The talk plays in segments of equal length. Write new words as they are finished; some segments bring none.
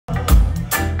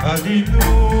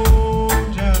Hallelujah.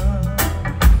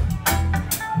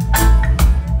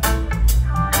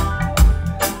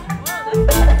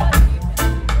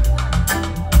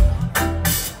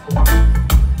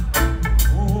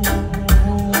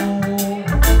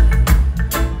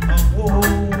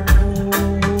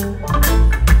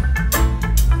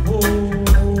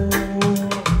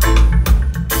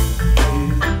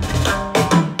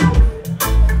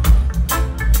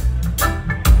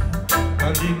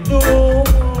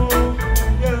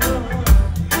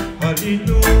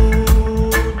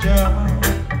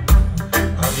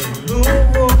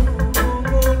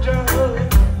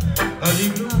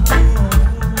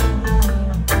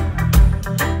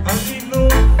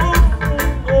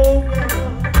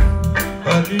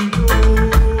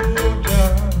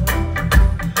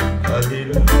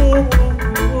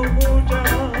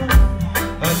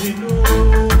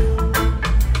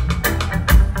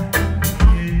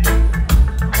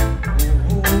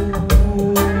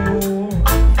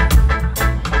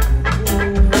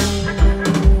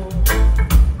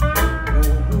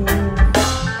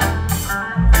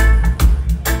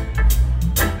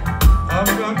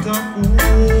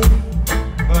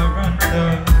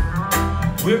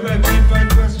 With my different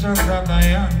questions and I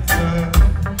answer.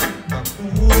 A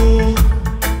cool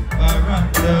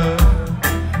veranda,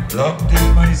 locked in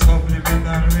my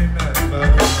subliminal remember.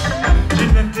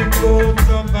 Genetic codes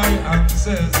of my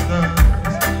ancestors,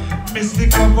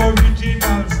 mystic of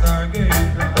original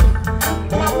stargazer.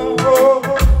 Oh, oh,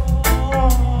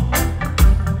 oh,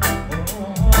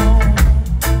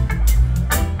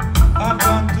 I'm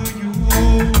going to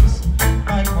use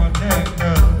my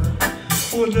connector.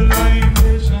 Hold the line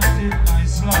in my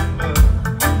slumber.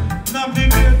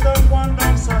 Navigate the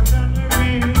wonder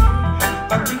certainly.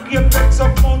 I think the effects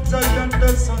of Mount Zion, the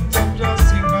sons of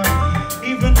Josiah.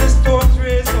 Even the stones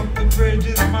raise up the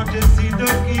praises, majesty, the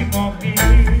King of Peace.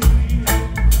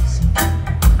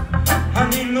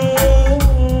 Hallelujah,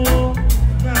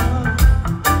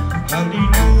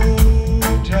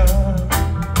 hallelujah,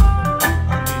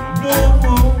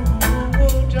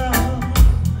 hallelujah,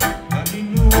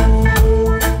 hallelujah.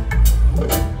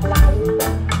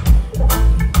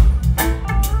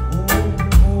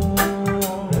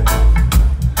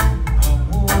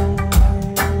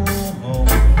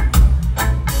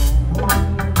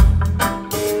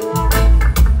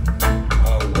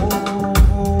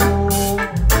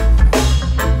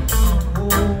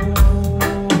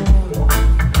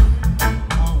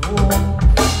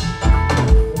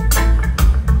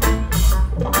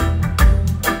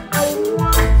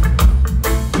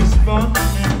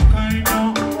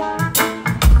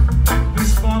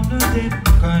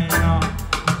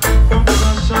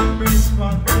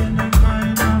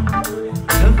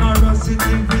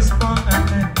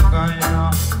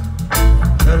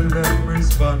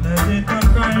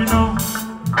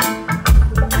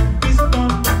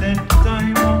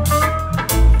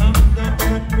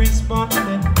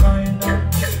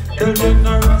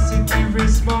 Generosity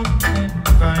responding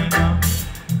kind of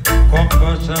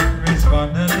compassion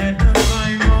responding in the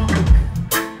time of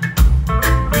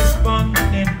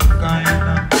responding kind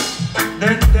of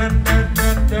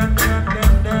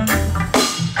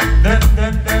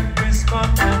then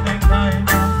responding in kind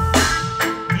of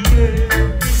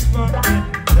yeah responding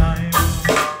time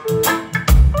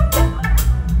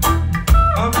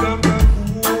I've got a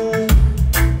cool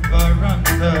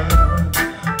veranda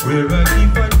where I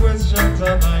keep my questions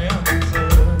and I answer.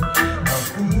 A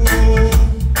cool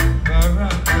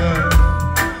veranda,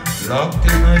 locked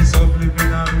in my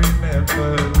subliminal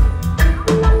remember.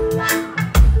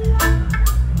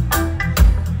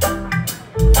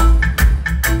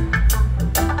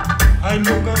 I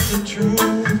look at the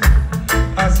truth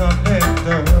as a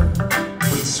nectar,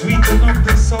 will sweeten up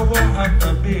the sour and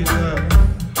the bitter.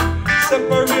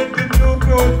 Separate the new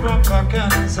growth from the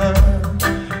cancer.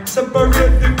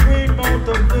 Separate the